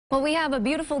Well, we have a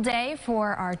beautiful day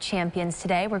for our champions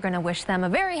today. We're going to wish them a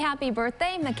very happy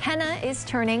birthday. McKenna is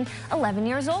turning 11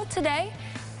 years old today.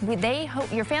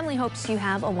 Your family hopes you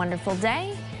have a wonderful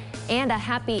day. And a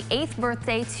happy 8th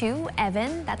birthday to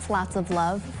Evan. That's lots of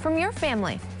love from your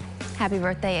family. Happy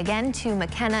birthday again to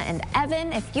McKenna and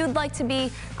Evan. If you'd like to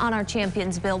be on our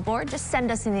Champions billboard, just send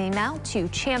us an email to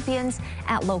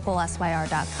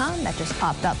champions@localsyr.com. That just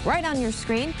popped up right on your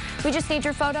screen. We just need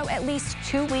your photo at least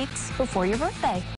 2 weeks before your birthday.